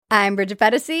I'm Bridget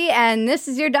Pedicy, and this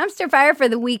is your dumpster fire for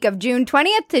the week of June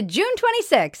 20th to June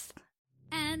 26th.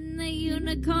 And the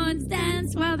unicorns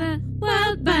dance while the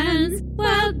world burns,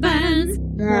 world burns.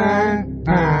 World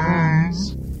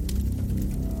burns.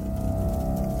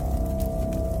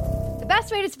 The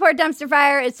best way to support Dumpster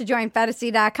Fire is to join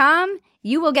Pedicy.com.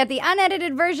 You will get the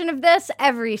unedited version of this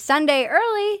every Sunday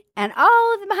early and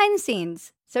all of the behind the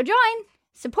scenes. So join,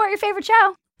 support your favorite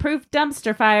show. Proof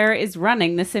Dumpster Fire is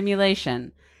running the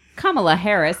simulation. Kamala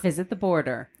Harris is at the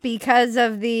border. Because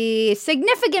of the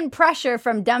significant pressure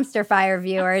from Dumpster Fire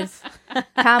viewers,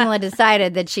 Kamala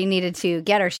decided that she needed to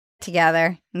get her shit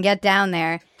together and get down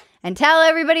there and tell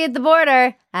everybody at the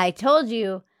border, I told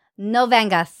you, no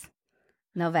vengas.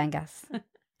 No vengas.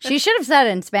 She should have said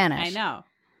it in Spanish. I know.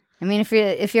 I mean,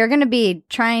 if you're going to be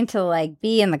trying to, like,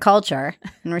 be in the culture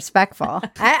and respectful,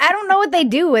 I don't know what they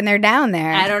do when they're down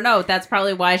there. I don't know. That's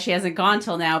probably why she hasn't gone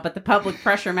till now, but the public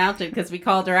pressure mounted because we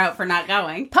called her out for not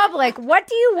going. Public, what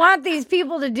do you want these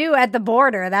people to do at the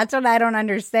border? That's what I don't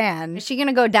understand. Is she going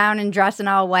to go down and dress in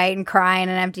all white and cry in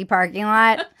an empty parking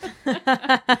lot?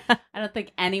 I don't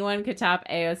think anyone could top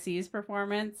AOC's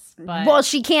performance, but... Well,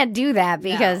 she can't do that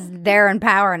because they're in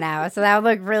power now, so that would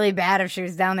look really bad if she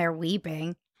was down there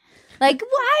weeping. Like,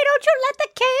 why don't you let the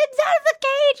kids out of the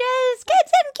cages?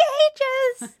 Kids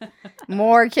in cages.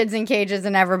 More kids in cages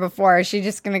than ever before. Is she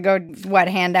just going to go,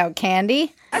 hand out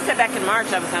candy? I said back in March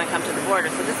I was going to come to the border,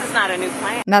 so this is not a new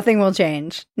plan. Nothing will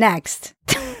change. Next.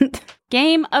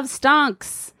 Game of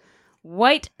Stonks.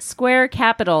 White Square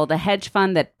Capital, the hedge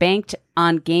fund that banked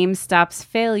on GameStop's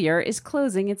failure, is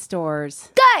closing its doors.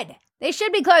 Good! They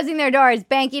should be closing their doors,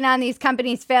 banking on these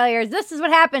companies' failures. This is what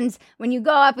happens when you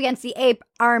go up against the ape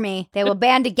army. They will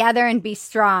band together and be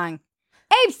strong.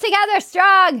 Apes together,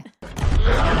 strong!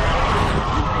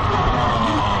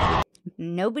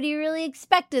 Nobody really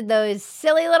expected those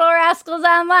silly little rascals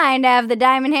online to have the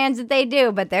diamond hands that they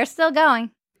do, but they're still going.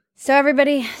 So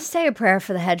everybody, say a prayer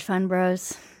for the hedge fund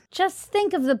bros. Just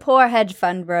think of the poor hedge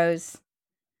fund bros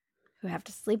who have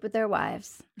to sleep with their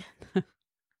wives.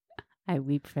 I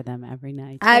weep for them every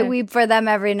night. I weep for them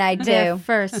every night, too. Their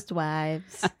first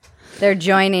wives. They're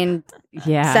joining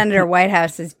Senator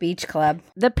Whitehouse's beach club.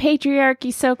 The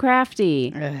patriarchy so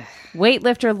crafty.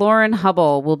 Weightlifter Lauren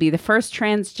Hubble will be the first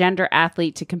transgender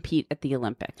athlete to compete at the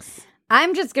Olympics.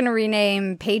 I'm just going to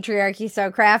rename patriarchy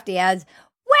so crafty as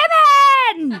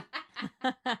women!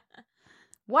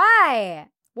 Why?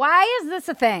 Why is this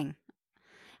a thing?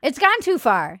 It's gone too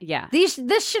far. Yeah.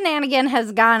 This shenanigan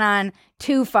has gone on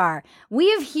too far.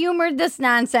 We have humored this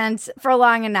nonsense for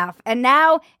long enough, and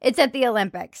now it's at the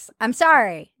Olympics. I'm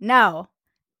sorry. No.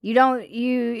 You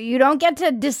don't get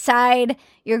to decide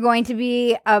you're going to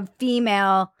be a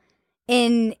female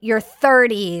in your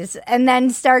 30s and then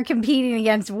start competing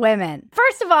against women.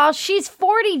 First of all, she's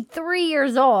 43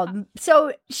 years old,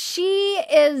 so she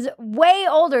is way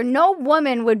older. No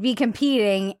woman would be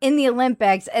competing in the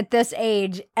Olympics at this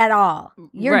age at all.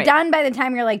 You're done by the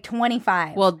time you're like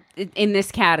 25. Well, in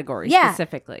this category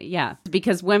specifically, yeah.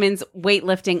 Because women's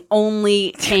weightlifting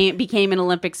only became an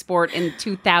Olympic sport in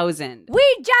 2000.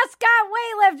 We just got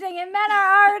weightlifting and men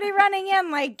are already running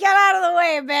in like, get out of the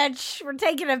way, bitch. We're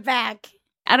taking it back.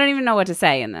 I don't even know what to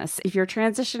say in this. If you're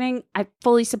transitioning, I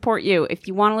fully support you. If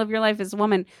you want to live your life as a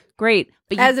woman, great.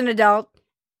 But as an adult.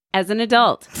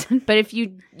 But if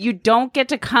you don't get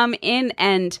to come in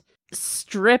and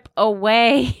strip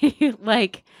away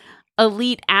like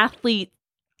elite athlete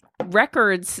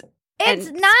records.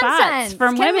 It's nonsense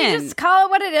from Can women. we just call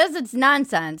it what it is? It's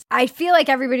nonsense. I feel like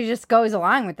everybody just goes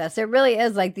along with this. It really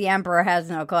is like the emperor has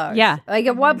no clothes. Yeah. Like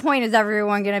at what point is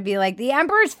everyone going to be like, the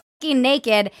emperor's fucking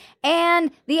naked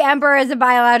and the emperor is a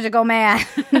biological man?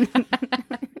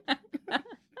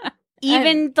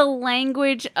 Even the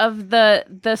language of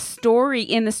the story,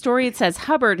 in the story it says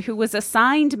Hubbard, who was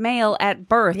assigned male at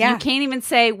birth. Yeah. You can't even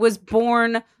say was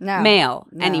born male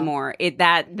anymore.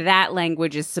 That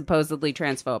language is supposedly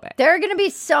transphobic. There are going to be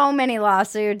so many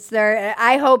lawsuits.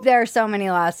 I hope there are so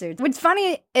many lawsuits. What's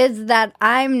funny is that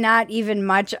I'm not even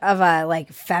much of a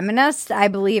like feminist. I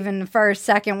believe in the first,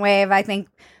 second wave. I think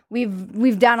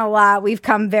we've done a lot. We've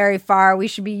come very far. We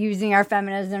should be using our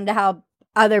feminism to help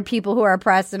other people who are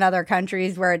oppressed in other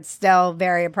countries where it's still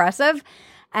very oppressive.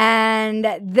 And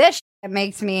this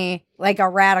makes me like a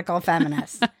radical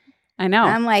feminist. I know.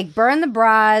 I'm like, burn the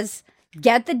bras,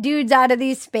 get the dudes out of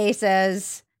these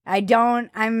spaces.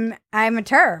 I'm a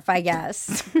TERF, I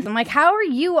guess. I'm like, how are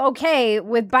you okay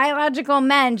with biological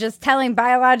men just telling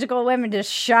biological women to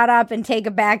shut up and take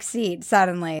a back seat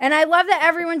suddenly? And I love that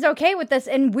everyone's okay with this.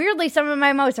 And weirdly, some of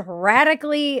my most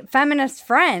radically feminist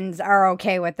friends are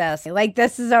okay with this. Like,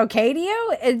 this is okay to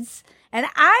you? And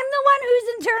I'm the one who's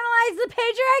internalized the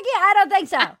patriarchy? I don't think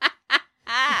so.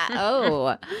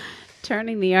 Oh,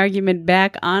 turning the argument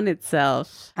back on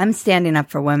itself. I'm standing up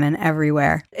for women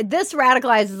everywhere. This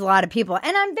radicalizes a lot of people,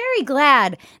 and I'm very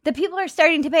glad that people are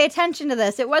starting to pay attention to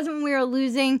this. It wasn't when we were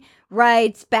losing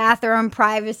rights, bathroom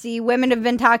privacy. Women have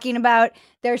been talking about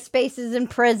their spaces in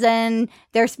prison,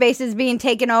 their spaces being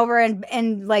taken over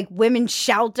and like women's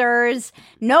shelters.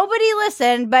 Nobody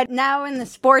listened, but now in the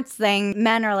sports thing,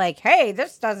 men are like, hey,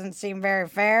 this doesn't seem very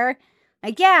fair.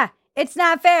 Like, yeah, it's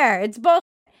not fair. It's bullshit.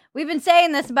 We've been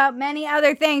saying this about many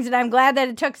other things, and I'm glad that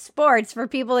it took sports for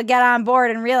people to get on board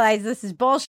and realize this is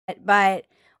bullshit, but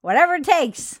whatever it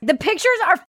takes. The pictures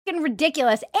are fucking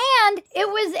ridiculous, and it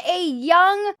was a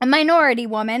young minority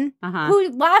woman who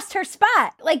lost her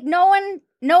spot. Like, no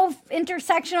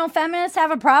intersectional feminists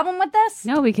have a problem with this?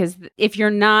 No, because if you're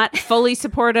not fully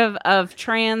supportive of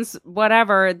trans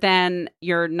whatever, then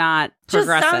you're not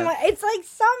progressive. It's like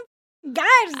some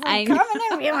guys like coming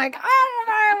in being like, out of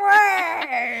my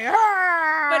way.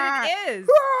 But it is.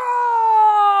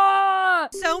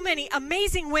 So many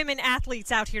amazing women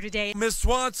athletes out here today. Miss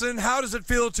Swanson, how does it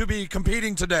feel to be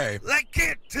competing today? I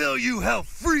can't tell you how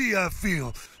free I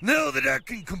feel. Now that I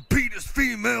can compete as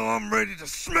female, I'm ready to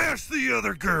smash the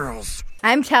other girls.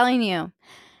 I'm telling you,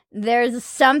 there's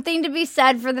something to be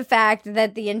said for the fact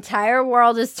that the entire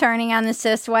world is turning on the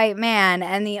cis white man,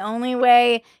 and the only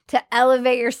way to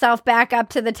elevate yourself back up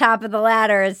to the top of the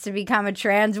ladder is to become a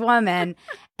trans woman.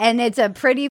 And it's a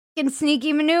pretty fucking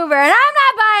sneaky maneuver, and I'm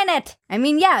not buying it. I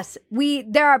mean, yes,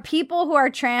 there are people who are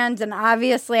trans, and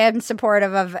obviously I'm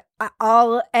supportive of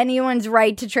anyone's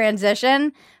right to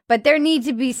transition, but there need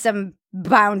to be some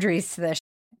boundaries to this.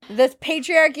 This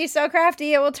patriarchy is so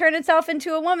crafty, it will turn itself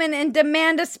into a woman and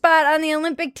demand a spot on the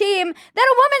Olympic team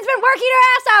that a woman's been working her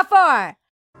ass off for.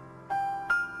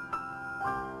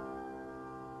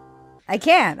 I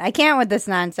can't with this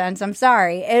nonsense. I'm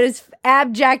sorry. It is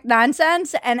abject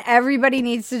nonsense, and everybody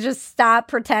needs to just stop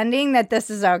pretending that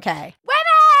this is okay.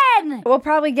 Women! We'll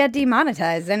probably get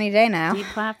demonetized any day now.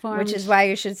 Deplatformed. Which is why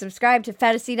you should subscribe to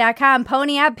Feticy.com.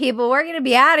 Pony up, people. We're going to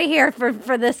be out of here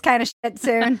for this kind of shit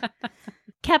soon.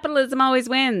 Capitalism always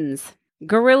wins.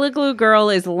 Gorilla Glue Girl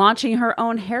is launching her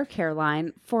own hair care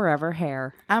line, Forever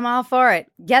Hair. I'm all for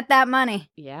it. Get that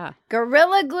money. Yeah.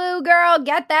 Gorilla Glue Girl,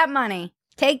 get that money.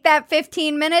 Take that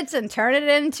 15 minutes and turn it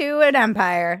into an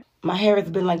empire. My hair has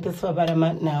been like this for about a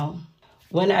month now.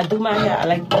 When I do my hair, I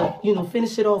like to,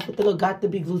 finish it off with the little Got to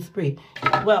Be glue spray.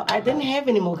 Well, I didn't have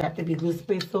any more Got to Be glue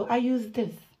spray, so I used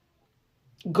this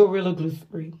Gorilla Glue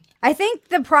spray. I think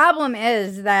the problem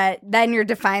is that then you're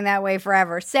defined that way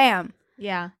forever. Sam.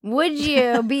 Yeah. Would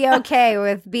you be okay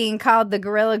with being called the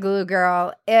Gorilla Glue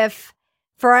Girl if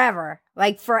forever,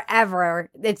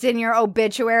 it's in your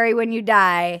obituary when you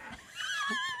die,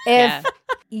 if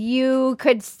you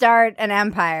could start an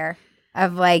empire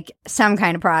of some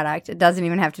kind of product? It doesn't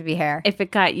even have to be hair. If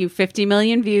it got you 50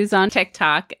 million views on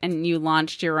TikTok and you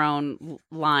launched your own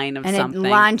line of something. And it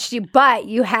launched you, but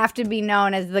you have to be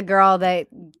known as the girl that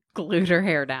glued her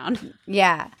hair down.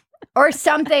 Yeah. Or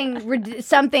something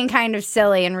something kind of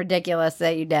silly and ridiculous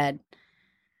that you did.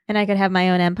 And I could have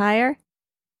my own empire?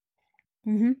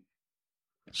 Mm-hmm.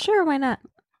 Sure, why not?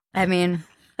 I mean,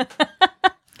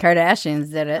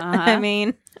 Kardashians did it. I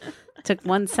mean, took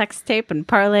one sex tape and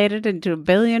parlayed it into $1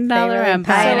 billion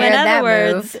empire. So in other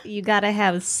words, you got to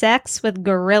have sex with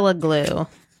Gorilla Glue.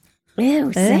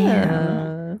 Ew,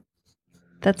 Sam.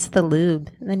 That's the lube.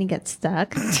 And then you get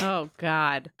stuck. Oh,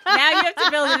 God. Now you have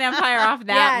to build an empire off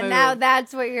that move. Now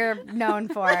that's what you're known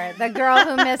for. The girl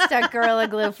who mistook Gorilla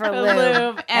Glue for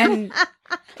lube. And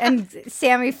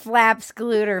Sammy flaps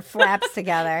glued her flaps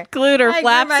together. Glued her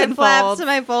flaps and flaps folds. to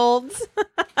my folds.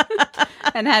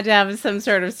 And had to have some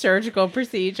sort of surgical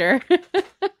procedure.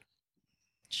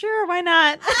 Sure, why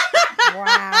not?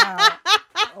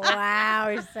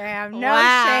 Wow, Sam. No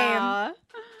shame.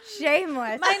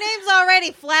 Shameless. My name's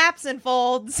already Flaps and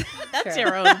Folds. That's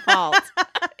your own fault.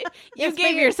 You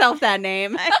gave yourself that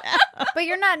name. But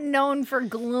you're not known for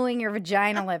gluing your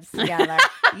vagina lips together.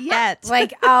 Yet.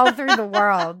 All through the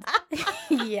world.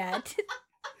 Yet.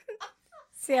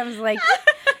 Sam's like,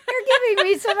 you're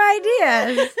giving me some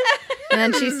ideas. And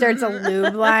then she starts a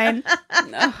lube line.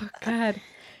 Oh, God.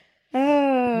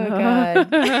 Oh,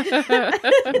 God.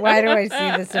 Why do I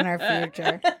see this in our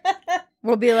future?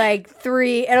 We'll be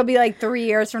it'll be 3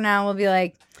 years from now. We'll be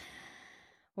like,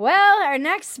 well, our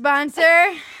next sponsor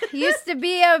used to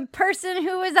be a person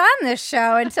who was on this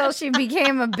show until she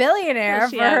became a billionaire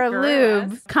for her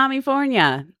lube.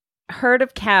 California. Herd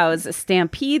of cows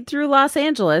stampede through Los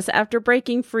Angeles after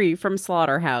breaking free from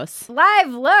slaughterhouse. Live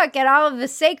look at all of the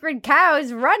sacred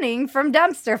cows running from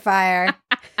dumpster fire.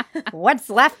 What's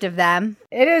left of them?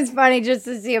 It is funny just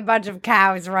to see a bunch of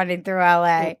cows running through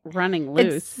LA. Running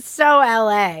loose. It's so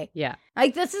LA. Yeah.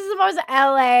 Like, this is the most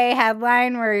LA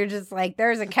headline where you're just like,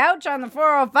 there's a couch on the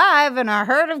 405 and a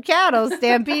herd of cattle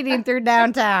stampeding through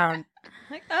downtown.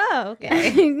 Like, oh,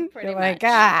 okay. You're like,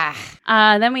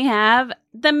 Then we have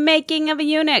The Making of a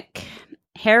Eunuch.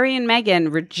 Harry and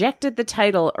Meghan rejected the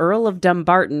title Earl of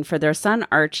Dumbarton for their son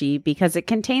Archie because it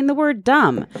contained the word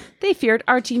dumb. They feared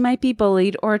Archie might be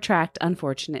bullied or attract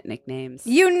unfortunate nicknames.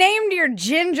 You named your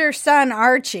ginger son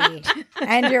Archie,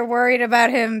 and you're worried about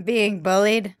him being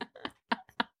bullied?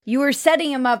 You were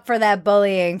setting him up for that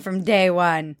bullying from day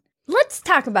one. Let's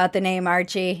talk about the name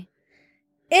Archie.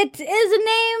 It is a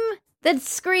name that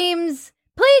screams,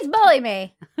 please bully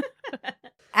me.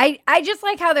 I just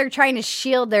like how they're trying to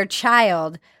shield their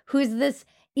child, who's this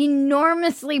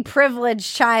enormously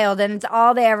privileged child, and it's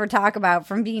all they ever talk about,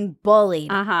 from being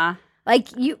bullied. Uh-huh. Like,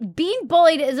 being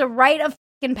bullied is a rite of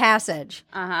fucking passage.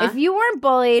 Uh-huh. If you weren't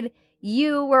bullied,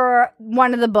 you were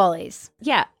one of the bullies.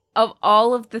 Yeah. Of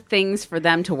all of the things for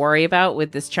them to worry about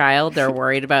with this child, they're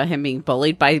worried about him being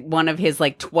bullied by one of his,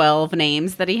 12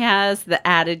 names that he has that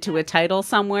added to a title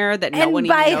somewhere that no one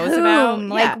even knows about. And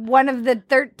by whom? Like, one of the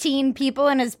 13 people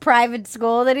in his private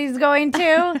school that he's going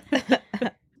to?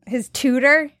 His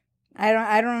tutor? I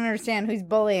don't understand who's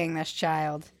bullying this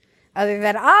child. Other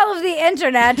than all of the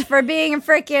internet for being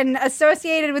freaking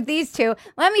associated with these two.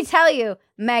 Let me tell you,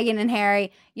 Meghan and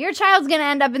Harry, your child's going to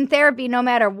end up in therapy no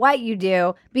matter what you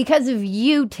do because of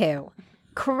you two.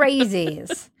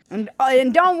 Crazies. and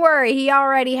don't worry, he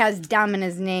already has dumb in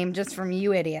his name just from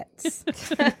you idiots.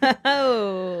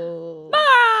 Oh.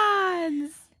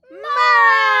 Morons!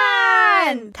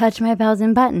 Touch my bells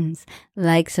and buttons.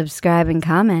 Like, subscribe, and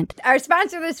comment. Our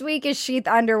sponsor this week is Sheath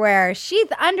Underwear.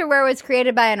 Sheath Underwear was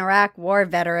created by an Iraq War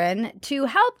veteran to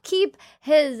help keep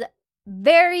his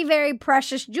very, very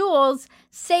precious jewels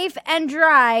safe and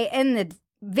dry in the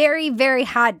very, very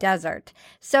hot desert.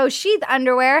 So Sheath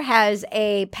Underwear has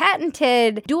a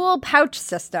patented dual pouch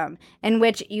system in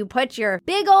which you put your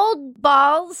big old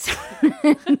balls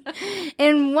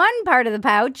in one part of the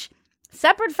pouch,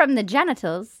 separate from the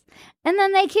genitals, and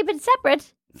then they keep it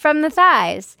separate from the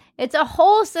thighs. It's a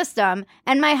whole system,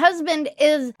 and my husband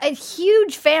is a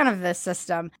huge fan of this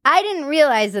system. I didn't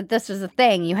realize that this was a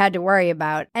thing you had to worry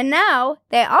about. And now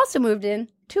they also moved in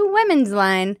to women's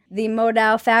line. The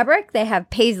Modal fabric, they have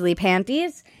paisley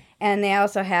panties, and they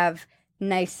also have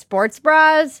nice sports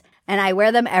bras. And I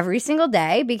wear them every single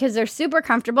day because they're super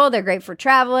comfortable. They're great for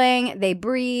traveling. They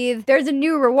breathe. There's a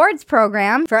new rewards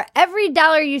program. For every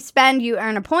 $1 you spend, you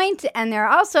earn a point. And there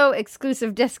are also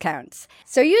exclusive discounts.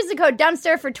 So use the code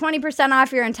Dumpster for 20%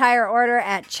 off your entire order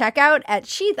at checkout at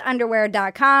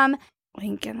sheathunderwear.com.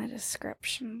 Link in the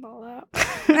description below.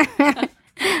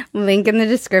 Link in the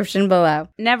description below.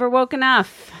 Never woke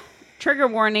enough. Trigger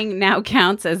warning now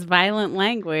counts as violent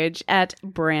language at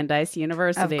Brandeis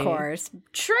University. Of course.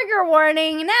 Trigger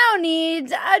warning now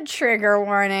needs a trigger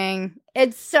warning.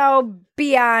 It's so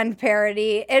beyond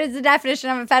parody. It is the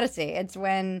definition of a fantasy. It's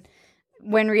when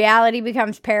reality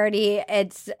becomes parody.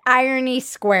 It's irony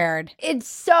squared. It's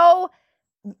so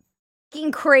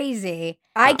fucking crazy.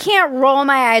 I can't roll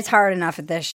my eyes hard enough at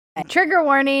this shit. Trigger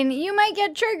warning, you might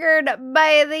get triggered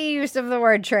by the use of the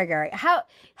word trigger.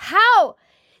 How?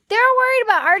 They're worried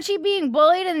about Archie being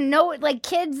bullied and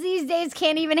kids these days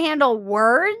can't even handle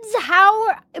words. How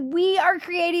we are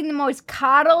creating the most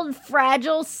coddled,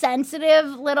 fragile, sensitive,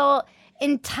 little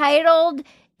entitled,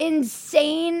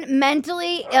 insane,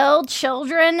 mentally ill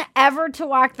children ever to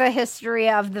walk the history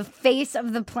of the face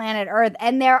of the planet Earth.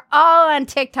 And they're all on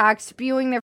TikTok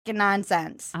spewing their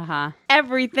nonsense. Uh-huh.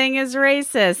 Everything is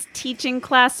racist. Teaching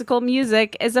classical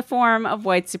music is a form of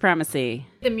white supremacy.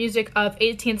 The music of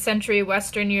 18th century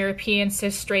Western European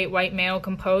cis-straight white male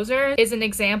composer is an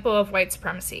example of white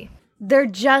supremacy. They're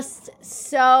just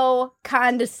so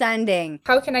condescending.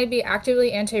 How can I be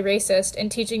actively anti-racist in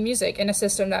teaching music in a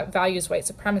system that values white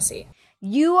supremacy?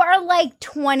 You are like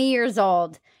 20 years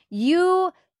old.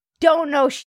 You don't know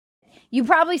shit. You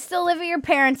probably still live at your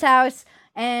parents' house.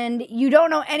 And you don't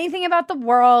know anything about the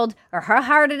world or how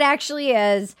hard it actually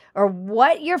is or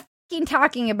what you're fucking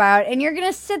talking about. And you're going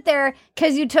to sit there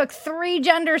because you took 3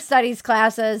 gender studies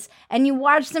classes and you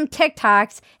watch some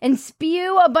TikToks and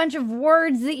spew a bunch of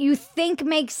words that you think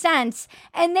make sense.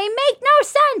 And they make no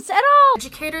sense at all.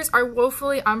 Educators are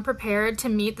woefully unprepared to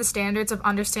meet the standards of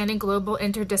understanding global,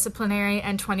 interdisciplinary,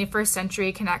 and 21st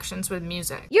century connections with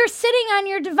music. You're sitting on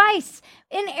your device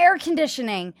in air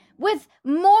conditioning with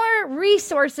more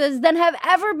resources than have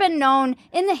ever been known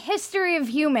in the history of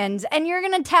humans. And you're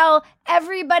going to tell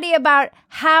everybody about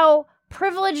how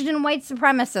privileged and white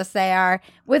supremacists they are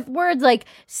with words like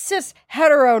cis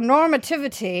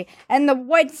heteronormativity and the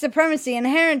white supremacy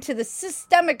inherent to the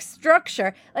systemic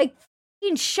structure. Like,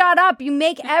 f***ing shut up. You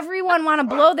make everyone want to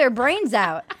blow their brains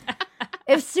out.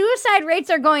 If suicide rates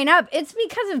are going up, it's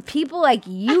because of people like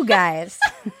you guys.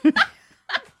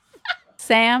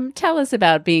 Sam, tell us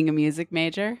about being a music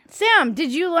major. Sam,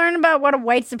 did you learn about what a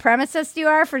white supremacist you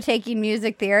are for taking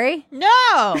music theory?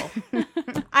 No.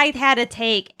 I had to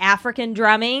take African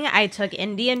drumming. I took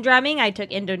Indian drumming. I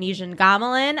took Indonesian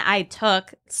gamelan. I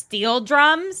took steel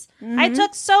drums. I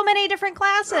took so many different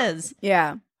classes.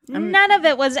 Yeah. None of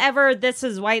it was ever, this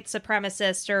is white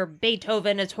supremacist, or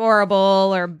Beethoven is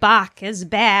horrible, or Bach is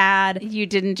bad. You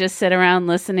didn't just sit around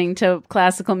listening to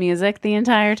classical music the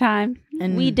entire time?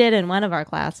 And we did in one of our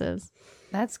classes.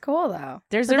 That's cool, though.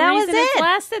 There's But a that reason was it's it.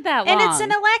 lasted that long. And it's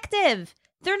an elective.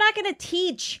 They're not going to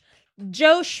teach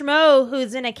Joe Schmo,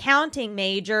 who's an accounting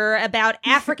major, about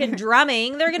African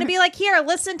drumming. They're going to be like, here,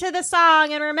 listen to the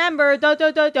song and remember, da,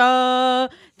 da, da, da,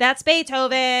 that's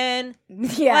Beethoven.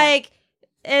 Yeah. Like,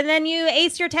 and then you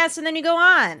ace your test and then you go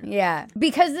on. Yeah.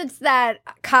 Because it's that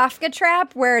Kafka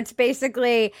trap where it's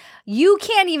basically you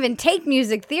can't even take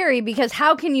music theory because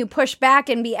how can you push back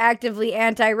and be actively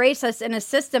anti-racist in a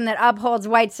system that upholds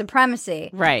white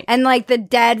supremacy? Right. And like the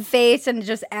dead face and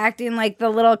just acting like the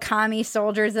little commie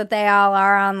soldiers that they all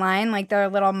are online, like they're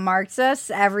little Marxists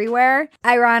everywhere.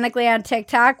 Ironically on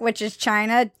TikTok, which is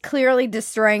China, clearly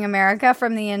destroying America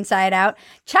from the inside out.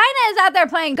 China is out there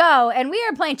playing Go and we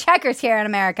are playing checkers here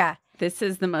in America. This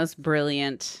is the most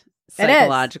brilliant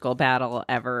psychological battle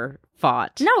ever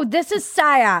fought. No, this is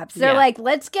psyops. They're Yeah. like,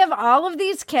 let's give all of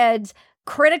these kids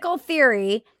critical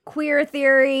theory, queer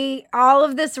theory, all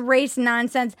of this race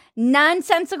nonsense,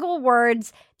 nonsensical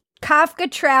words,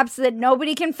 Kafka traps that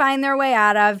nobody can find their way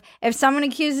out of. If someone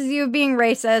accuses you of being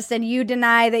racist and you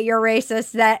deny that you're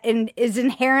racist, that is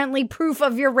inherently proof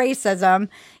of your racism.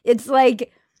 It's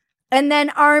like, and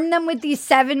then arm them with these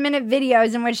 7-minute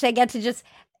videos in which they get to just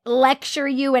lecture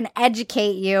you and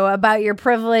educate you about your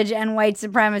privilege and white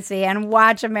supremacy and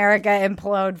watch America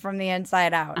implode from the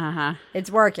inside out. Uh-huh. It's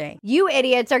working. You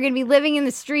idiots are going to be living in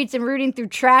the streets and rooting through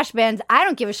trash bins. I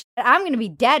don't give a shit. I'm going to be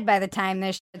dead by the time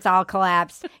this shit's all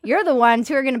collapsed. You're the ones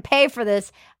who are going to pay for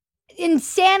this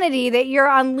insanity that you're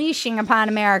unleashing upon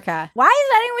America. Why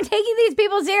is anyone taking these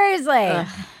people seriously?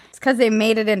 It's because they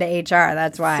made it into HR.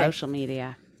 That's why. Social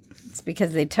media. It's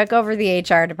because they took over the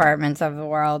HR departments of the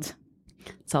world.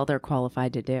 It's all they're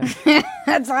qualified to do.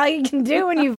 That's all you can do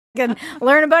when you can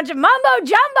learn a bunch of mumbo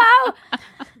jumbo.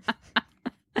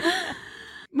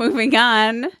 Moving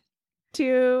on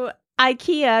to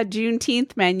IKEA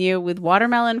Juneteenth menu with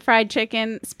watermelon fried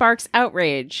chicken sparks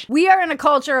outrage. We are in a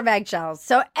culture of eggshells,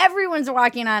 so everyone's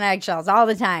walking on eggshells all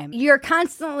the time. You're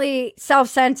constantly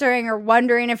self-censoring or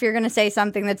wondering if you're going to say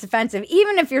something that's offensive,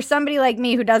 even if you're somebody like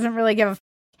me who doesn't really give a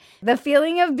The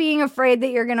feeling of being afraid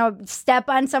that you're going to step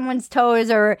on someone's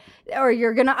toes or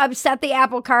you're going to upset the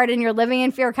apple cart and you're living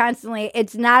in fear constantly,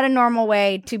 it's not a normal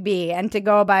way to be and to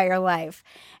go about your life.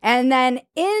 And then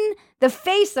in the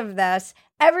face of this,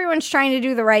 everyone's trying to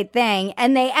do the right thing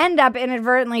and they end up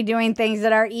inadvertently doing things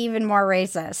that are even more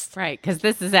racist. Right, because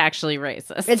this is actually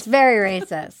racist. It's very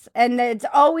racist. And it's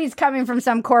always coming from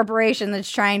some corporation that's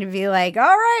trying to be like, all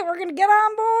right, we're going to get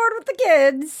on board with the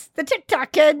kids, the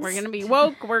TikTok kids. We're going to be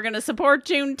woke. We're going to support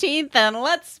Juneteenth and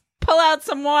let's pull out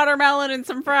some watermelon and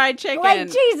some fried chicken. Like,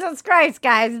 Jesus Christ,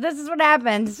 guys, this is what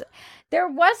happens. There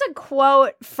was a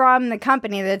quote from the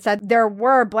company that said there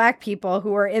were black people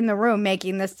who were in the room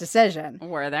making this decision.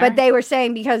 Were there? But they were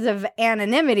saying because of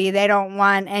anonymity, they don't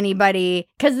want anybody,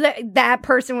 because that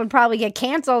person would probably get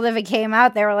canceled if it came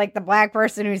out. They were like the black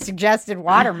person who suggested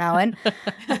watermelon.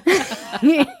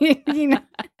 You know,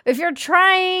 if you're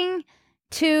trying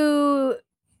to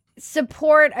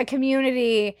support a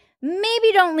community,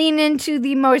 maybe don't lean into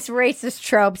the most racist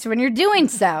tropes when you're doing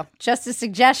so. Just a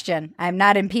suggestion. I'm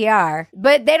not in PR.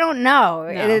 But they don't know.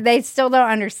 No. They still don't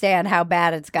understand how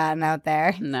bad it's gotten out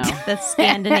there. No. The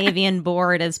Scandinavian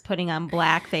board is putting on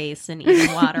blackface and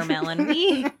eating watermelon.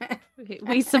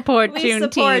 We support We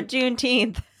Juneteenth. support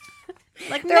Juneteenth.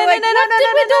 Like, They're like, what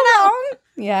did we do wrong?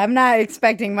 Yeah, I'm not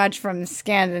expecting much from the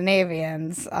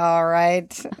Scandinavians. All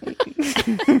right.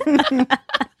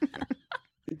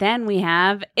 Then we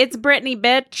have It's Britney,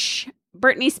 bitch.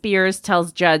 Britney Spears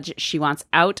tells judge she wants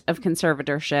out of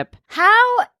conservatorship.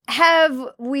 How have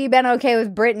we been okay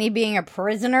with Britney being a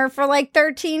prisoner for like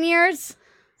 13 years?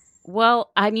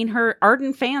 Well, I mean, her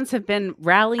ardent fans have been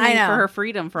rallying I know. for her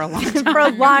freedom for a long time. For a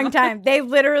long time. They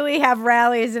literally have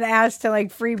rallies and ask to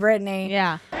like free Britney.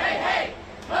 Yeah.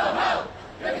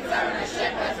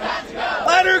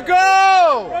 Let her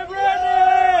go!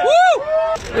 Woo!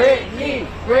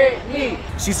 Britney!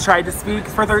 She's tried to speak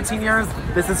for 13 years.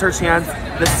 This is her chance.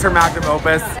 This is her magnum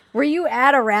opus. Were you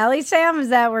at a rally, Sam? Is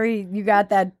that where you got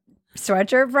that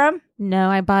sweatshirt from? No,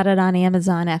 I bought it on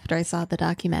Amazon after I saw the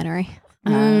documentary.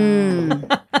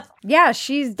 Yeah,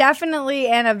 she's definitely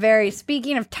in a very,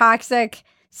 speaking of toxic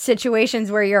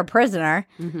situations where you're a prisoner,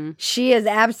 she is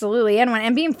absolutely in one.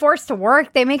 And being forced to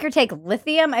work, they make her take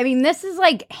lithium. I mean, this is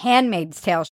like Handmaid's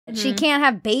Tale. She can't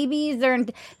have babies.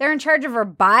 They're in charge of her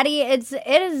body. It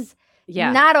is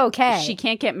not okay. She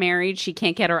can't get married. She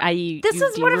can't get her IUD This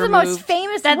is one of the most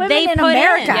famous that women they in put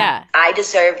America. Yeah. I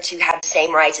deserve to have the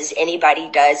same rights as anybody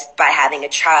does by having a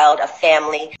child, a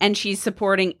family. And she's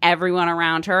supporting everyone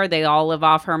around her. They all live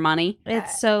off her money.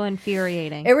 It's so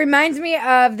infuriating. It reminds me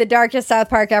of the darkest South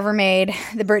Park ever made,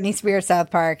 the Britney Spears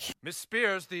South Park. Miss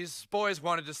Spears, these boys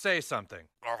wanted to say something.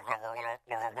 Oh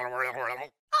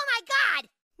my God!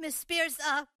 Miss Spears,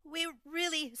 we're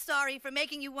really sorry for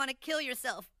making you want to kill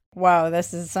yourself. Whoa,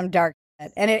 this is some dark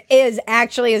shit. And it is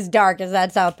actually as dark as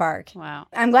that South Park. Wow.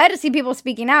 I'm glad to see people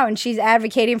speaking out and she's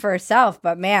advocating for herself,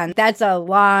 but man, that's a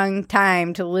long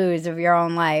time to lose of your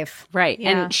own life. Right.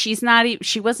 Yeah. And she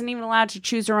wasn't even allowed to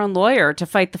choose her own lawyer to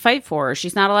fight the fight for her.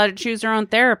 She's not allowed to choose her own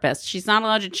therapist. She's not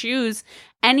allowed to choose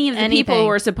any of the people who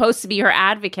are supposed to be her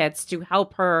advocates to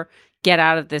help her get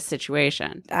out of this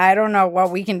situation. I don't know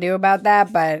what we can do about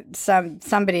that, but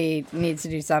somebody needs to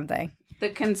do something. The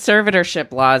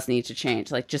conservatorship laws need to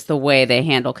change. Like, just the way they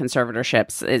handle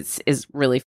conservatorships is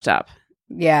really fucked up.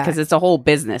 Yeah. Because it's a whole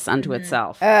business unto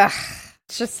itself. Ugh,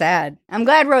 it's just sad. I'm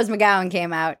glad Rose McGowan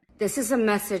came out. This is a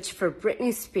message for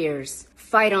Britney Spears.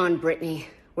 Fight on, Britney.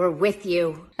 We're with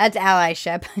you. That's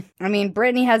allyship. I mean,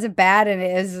 Britney has it bad, and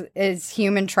it is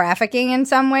human trafficking in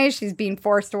some ways. She's being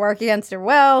forced to work against her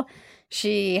will.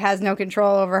 She has no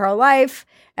control over her life.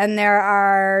 And there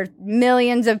are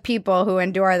millions of people who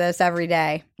endure this every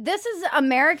day. This is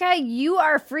America. You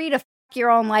are free to fuck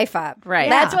your own life up. Right.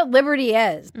 That's what liberty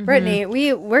is. Brittany,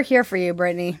 we're here for you,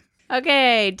 Brittany.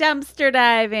 Okay, dumpster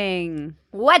diving.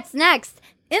 What's next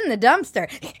in the dumpster?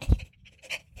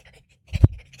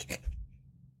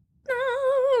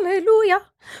 Hallelujah.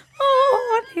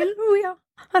 Oh, hallelujah.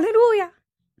 Hallelujah.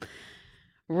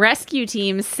 Rescue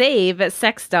teams save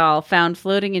sex doll found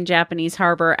floating in Japanese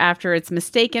harbor after it's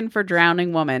mistaken for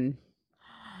drowning woman.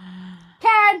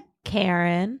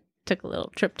 Karen Took a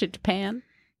little trip to Japan.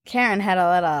 Karen had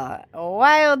a little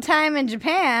wild time in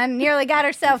Japan, nearly got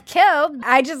herself killed.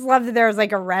 I just love that there was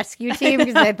like a rescue team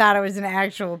because they thought it was an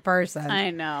actual person.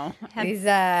 I know. These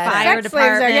fire sex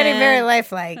slaves are getting very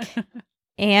lifelike.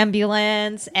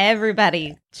 ambulance,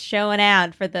 everybody showing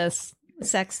out for this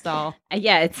sex doll.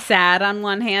 Yeah, it's sad on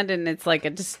one hand, and it's like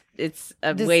it's a waste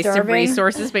of Disturbing.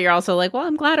 resources. But you're also like, well,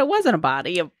 I'm glad it wasn't a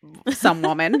body of some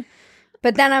woman.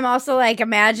 But then I'm also like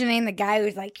imagining the guy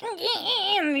who's like,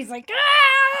 and he's like,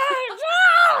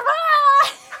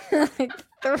 like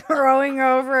throwing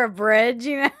over a bridge,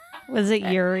 you know? Was it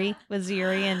Yuri? Was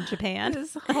Yuri in Japan?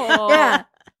 Yeah.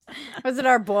 Was it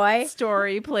our boy?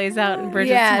 Story plays out in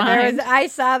Bridget's Yeah, mind. I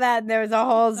saw that and there was a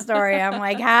whole story. I'm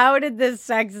like, how did this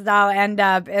sex doll end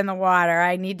up in the water?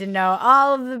 I need to know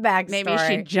all of the backstory. Maybe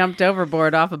she jumped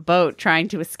overboard off a boat trying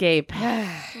to escape.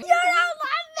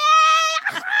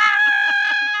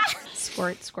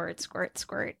 Squirt, squirt, squirt,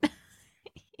 squirt.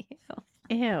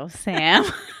 Ew, Sam.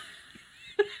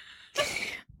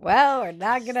 Well, we're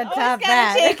not going to top gotta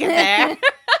that. take it there.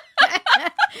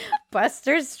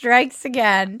 Buster strikes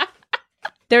again.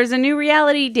 There's a new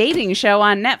reality dating show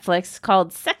on Netflix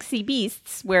called Sexy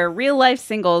Beasts, where real-life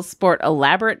singles sport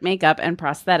elaborate makeup and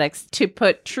prosthetics to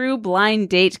put true blind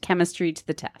date chemistry to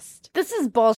the test. This is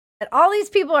bullshit. All these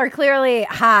people are clearly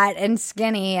hot and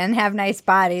skinny and have nice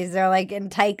bodies. They're like in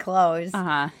tight clothes.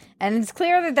 Uh-huh. And it's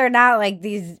clear that they're not like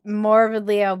these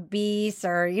morbidly obese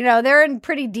or, you know, they're in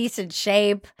pretty decent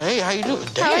shape. Hey, how you doing?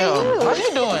 Damn, how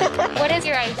you doing? What is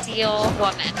your ideal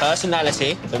woman?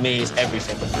 Personality, for me, is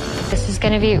everything. This is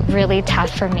going to be really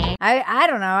tough for me. I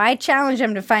don't know. I challenge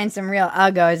them to find some real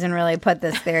uggos and really put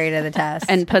this theory to the test.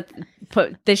 And put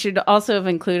they should also have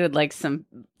included like some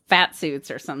fat suits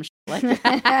or some shit like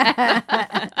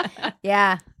that.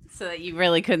 Yeah. So that you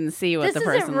really couldn't see what This the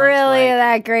person isn't looks really like.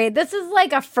 that great. This is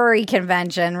like a furry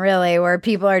convention, really, where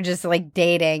people are just like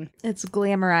dating. It's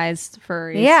glamorized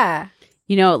furries. Yeah.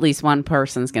 You know, at least one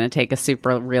person's going to take a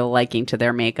super real liking to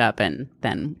their makeup and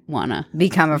then want to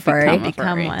become a furry.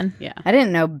 Become one. Yeah. I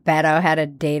didn't know Beto had a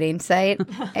dating site.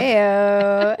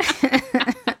 Ayo.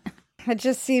 It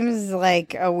just seems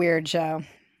like a weird show.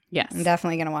 Yes. I'm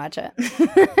definitely going to watch it.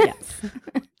 Yes.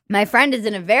 My friend is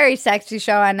in a very sexy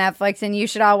show on Netflix, and you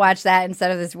should all watch that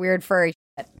instead of this weird furry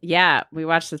shit. Yeah, we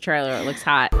watched the trailer. It looks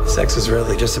hot. Sex is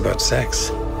really just about sex.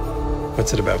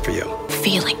 What's it about for you?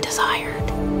 Feeling desired.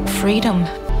 Freedom.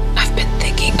 I've been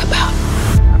thinking about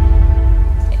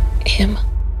him.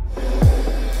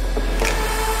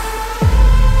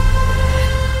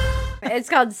 It's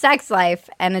called Sex Life,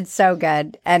 and it's so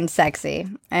good and sexy.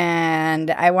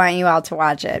 And I want you all to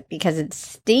watch it because it's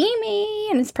steamy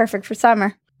and it's perfect for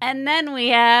summer. And then we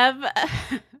have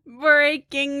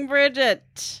Breaking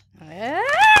Bridget. Light a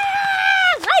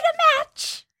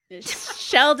match!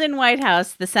 Sheldon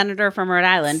Whitehouse, the senator from Rhode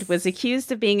Island, was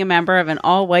accused of being a member of an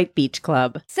all-white beach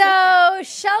club. So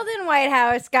Sheldon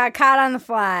Whitehouse got caught on the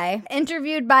fly,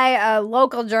 interviewed by a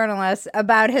local journalist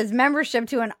about his membership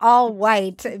to an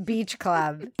all-white beach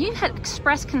club. You had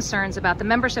expressed concerns about the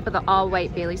membership of the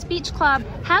all-white Bailey's Beach Club.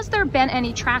 Has there been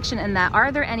any traction in that?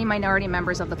 Are there any minority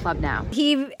members of the club now?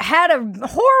 He had a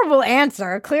horrible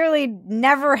answer, clearly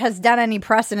never has done any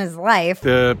press in his life.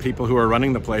 The people who are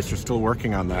running the place are still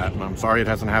working on that, and I'm sorry it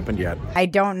hasn't happened yet. I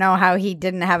don't know how he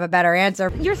didn't have a better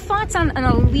answer. Your thoughts on an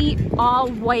elite,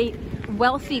 all-white,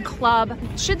 wealthy club?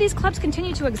 Should these clubs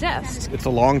continue to exist? It's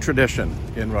a long tradition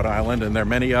in Rhode Island, and there are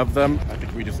many of them. I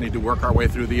think we just need to work our way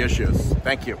through the issues.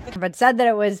 Thank you. But said that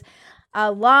it was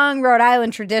a long Rhode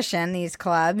Island tradition, these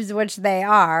clubs, which they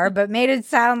are, but made it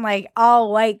sound like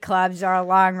all white clubs are a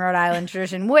long Rhode Island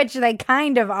tradition, which they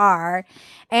kind of are.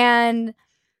 And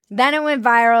then it went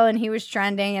viral and he was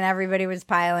trending and everybody was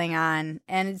piling on.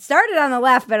 And it started on the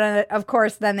left, but of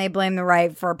course, then they blamed the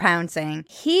right for pouncing.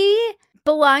 He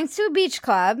belongs to a beach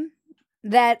club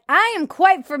that I am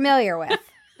quite familiar with.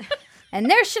 And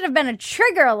there should have been a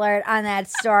trigger alert on that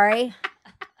story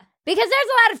because there's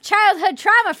a lot of childhood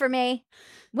trauma for me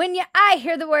when I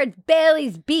hear the word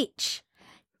Bailey's Beach,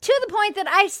 to the point that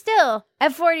I still,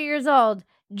 at 40 years old,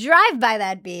 drive by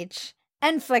that beach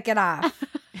and flick it off.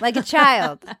 Like a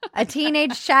child, a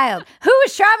teenage child who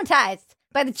was traumatized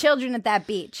by the children at that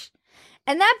beach.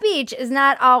 And that beach is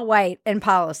not all white in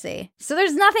policy. So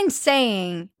there's nothing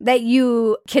saying that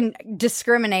you can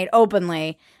discriminate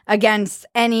openly against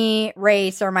any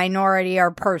race or minority or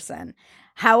person.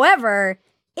 However,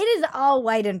 it is all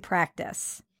white in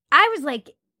practice. I was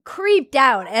like creeped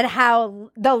out at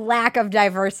how the lack of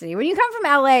diversity. When you come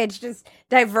from LA, it's just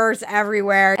diverse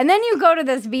everywhere. And then you go to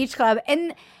this beach club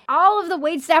and all of the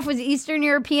wait staff was Eastern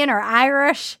European or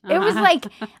Irish. It was like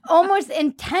almost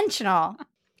intentional.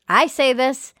 I say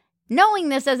this, knowing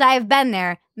this as I have been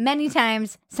there many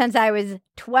times since I was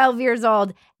 12 years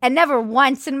old, and never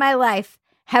once in my life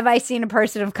have I seen a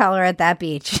person of color at that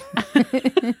beach.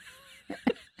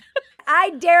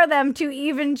 I dare them to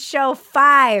even show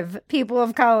 5 people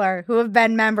of color who have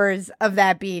been members of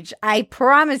that beach. I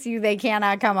promise you they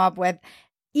cannot come up with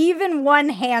even one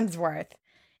hand's worth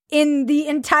in the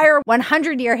entire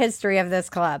 100-year history of this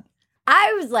club.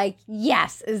 I was like,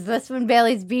 yes, is this when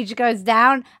Bailey's Beach goes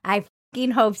down? I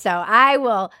fucking hope so. I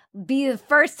will be the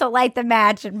first to light the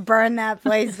match and burn that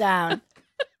place down.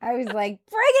 I was like,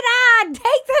 bring it on!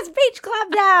 Take this beach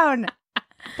club down!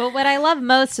 But what I love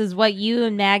most is what you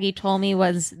and Maggie told me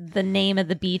was the name of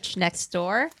the beach next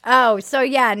door. Oh, so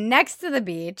yeah, next to the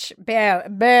beach,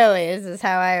 Bailey's is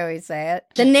how I always say it.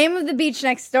 The name of the beach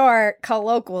next door,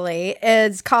 colloquially,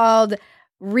 is called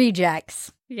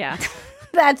Rejects. Yeah.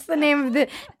 That's the name of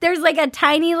there's like a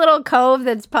tiny little cove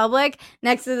that's public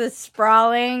next to the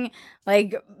sprawling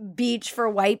like beach for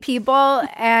white people,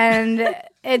 and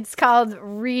it's called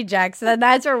Rejects. And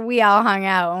that's where we all hung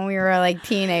out when we were like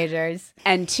teenagers.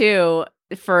 And 2,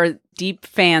 for deep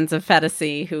fans of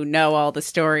Fettuccine who know all the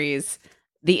stories,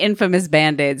 the infamous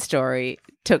Band-Aid story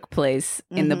took place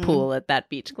in the pool at that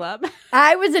beach club.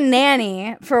 I was a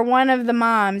nanny for one of the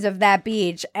moms of that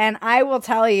beach, and I will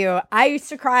tell you, I used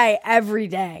to cry every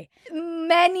day.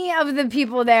 Many of the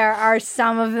people there are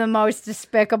some of the most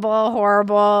despicable,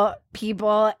 horrible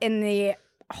people in the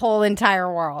whole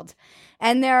entire world.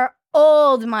 And they're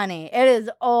old money. It is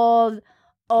old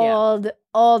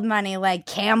money, like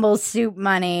Campbell's soup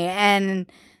money and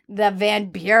the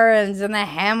Van Burens and the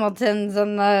Hamiltons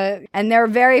and they're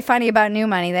very funny about new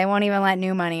money. They won't even let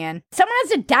new money in. Someone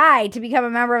has to die to become a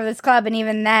member of this club, and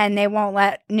even then they won't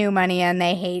let new money in.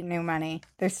 They hate new money.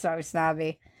 They're so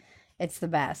snobby. It's the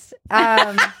best.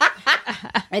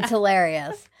 It's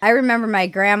hilarious. I remember my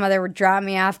grandmother would drop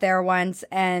me off there once,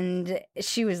 and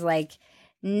she was like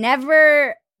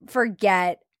never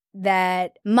forget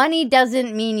that money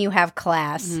doesn't mean you have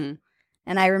class. Mhm.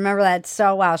 And I remember that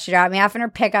so well. She dropped me off in her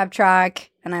pickup truck,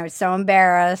 and I was so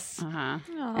embarrassed. Uh-huh.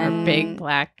 And A big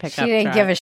black pickup she didn't truck. give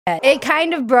a shit. It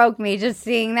kind of broke me just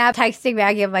seeing that. Texting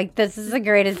Maggie, I'm like, this is the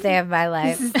greatest day of my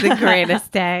life. This is the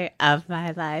greatest day of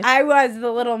my life. I was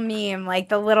the little meme, like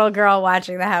the little girl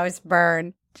watching the house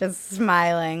burn, just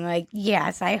smiling, like,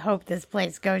 yes, I hope this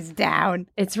place goes down.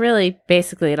 It's really,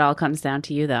 basically, it all comes down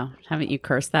to you, though. Haven't you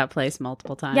cursed that place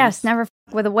multiple times? Yes, never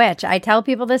with a witch. I tell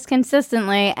people this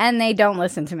consistently, and they don't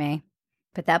listen to me.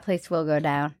 But that place will go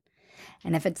down.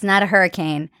 And if it's not a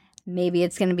hurricane, maybe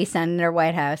it's going to be Senator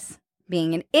Whitehouse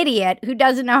being an idiot who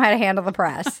doesn't know how to handle the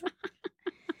press.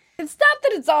 It's not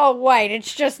that it's all white.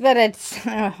 It's just that it's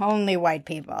only white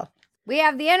people. We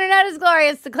have The Internet is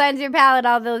Glorious to cleanse your palate,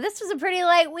 although this was a pretty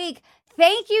light week.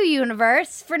 Thank you,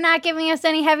 universe, for not giving us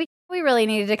any heavy we really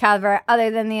needed to cover other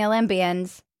than the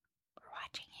Olympians.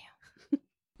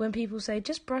 When people say,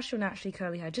 just brush your naturally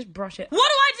curly hair, just brush it. What do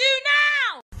I do now?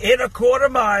 In a quarter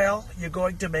mile, you're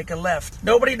going to make a left.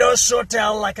 Nobody knows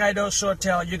Sawtell like I know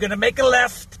Sawtell. You're going to make a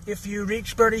left. If you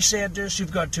reach Bernie Sanders,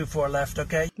 you've gone too far left,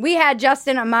 okay? We had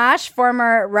Justin Amash,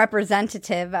 former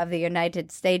representative of the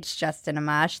United States, Justin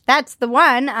Amash. That's the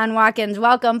one on Walk-Ins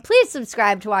Welcome. Please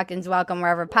subscribe to Walk-Ins Welcome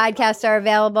wherever podcasts are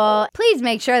available. Please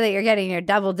make sure that you're getting your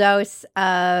double dose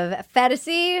of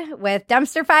Fantasy with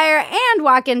Dumpster Fire and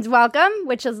Walk-Ins Welcome,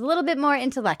 which is a little bit more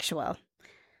intellectual.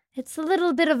 It's a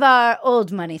little bit of our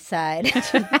old money side.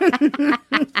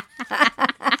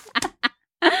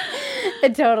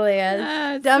 It totally is.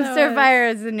 Dumpster Fire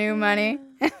is the new money.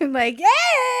 Like, yeah!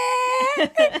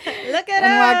 Look at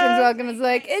And Walk-Ins Welcome is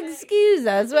like, excuse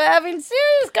us, we're having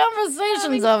serious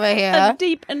conversations over here. A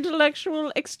deep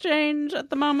intellectual exchange at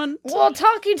the moment. We're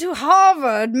talking to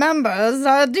Harvard members.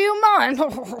 Do you mind?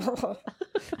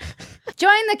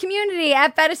 Join the community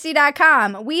at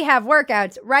Fantasy.com. We have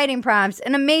workouts, writing prompts,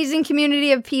 an amazing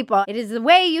community of people. It is the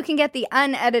way you can get the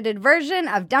unedited version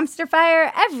of Dumpster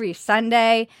Fire every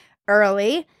Sunday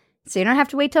early, so you don't have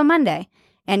to wait till Monday.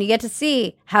 And you get to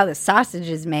see how the sausage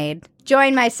is made.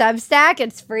 Join my Substack.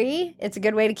 It's free. It's a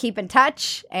good way to keep in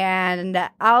touch. And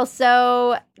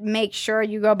also make sure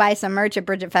you go buy some merch at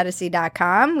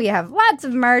BridgetFantasy.com. We have lots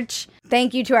of merch.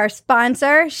 Thank you to our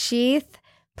sponsor, Sheath.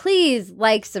 Please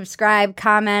like, subscribe,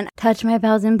 comment, touch my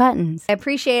bells and buttons. I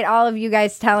appreciate all of you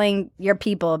guys telling your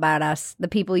people about us, the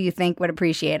people you think would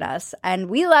appreciate us. And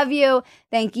we love you.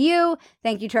 Thank you.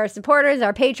 Thank you to our supporters,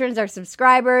 our patrons, our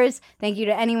subscribers. Thank you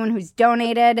to anyone who's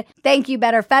donated. Thank you,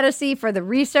 Better Fantasy, for the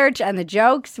research and the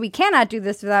jokes. We cannot do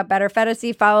this without Better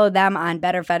Fantasy. Follow them on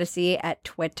Better Fantasy at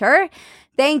Twitter.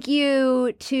 Thank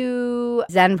you to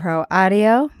Zen Pro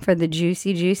Audio for the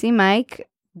juicy mic.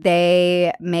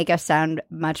 They make us sound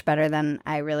much better than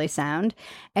I really sound.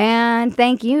 And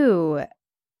thank you,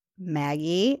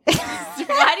 Maggie.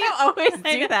 Why do you always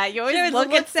do that? You always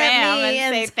look at Sam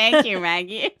and say, thank you,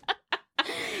 Maggie.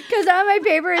 Because on my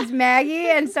paper it's Maggie,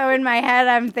 and so in my head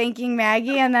I'm thinking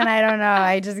Maggie, and then I don't know.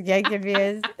 I just get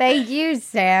confused. Thank you,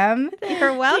 Sam.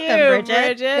 You're welcome,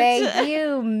 Bridget. Thank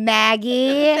you,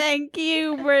 Maggie. Thank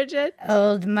you, Bridget.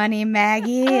 Old money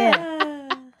Maggie.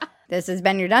 This has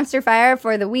been your Dumpster Fire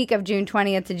for the week of June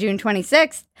 20th to June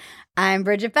 26th. I'm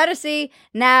Bridget Fantasy.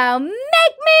 Now make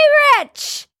me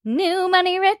rich. New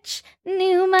money rich.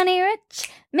 New money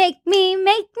rich. Make me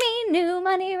new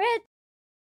money rich.